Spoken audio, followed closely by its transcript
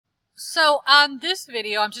So on this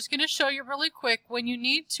video, I'm just going to show you really quick when you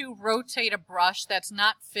need to rotate a brush that's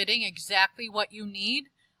not fitting exactly what you need.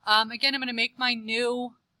 Again, I'm going to make my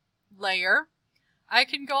new layer. I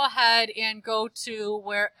can go ahead and go to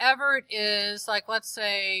wherever it is, like let's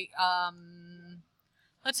say I'm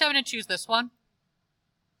going to choose this one.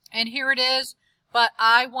 And here it is, but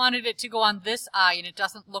I wanted it to go on this eye and it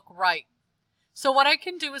doesn't look right. So what I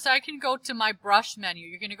can do is I can go to my brush menu.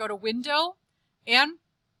 You're going to go to Window and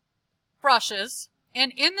Brushes.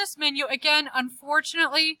 And in this menu, again,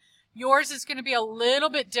 unfortunately, yours is going to be a little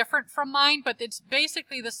bit different from mine, but it's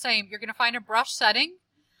basically the same. You're going to find a brush setting.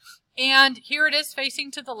 And here it is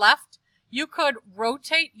facing to the left. You could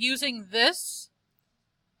rotate using this,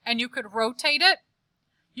 and you could rotate it.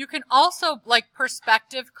 You can also, like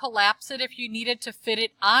perspective, collapse it if you needed to fit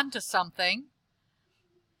it onto something.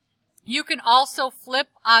 You can also flip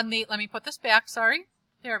on the, let me put this back, sorry.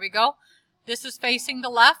 There we go. This is facing the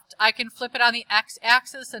left. I can flip it on the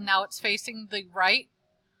x-axis, and now it's facing the right.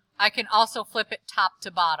 I can also flip it top to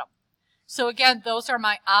bottom. So again, those are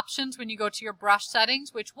my options when you go to your brush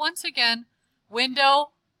settings, which once again, Window,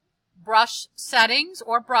 Brush Settings,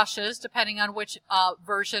 or Brushes, depending on which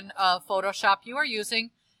version of Photoshop you are using,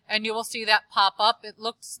 and you will see that pop up. It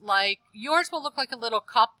looks like, yours will look like a little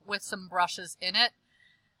cup with some brushes in it.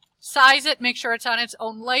 Size it, make sure it's on its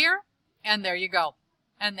own layer, and there you go.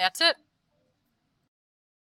 And that's it.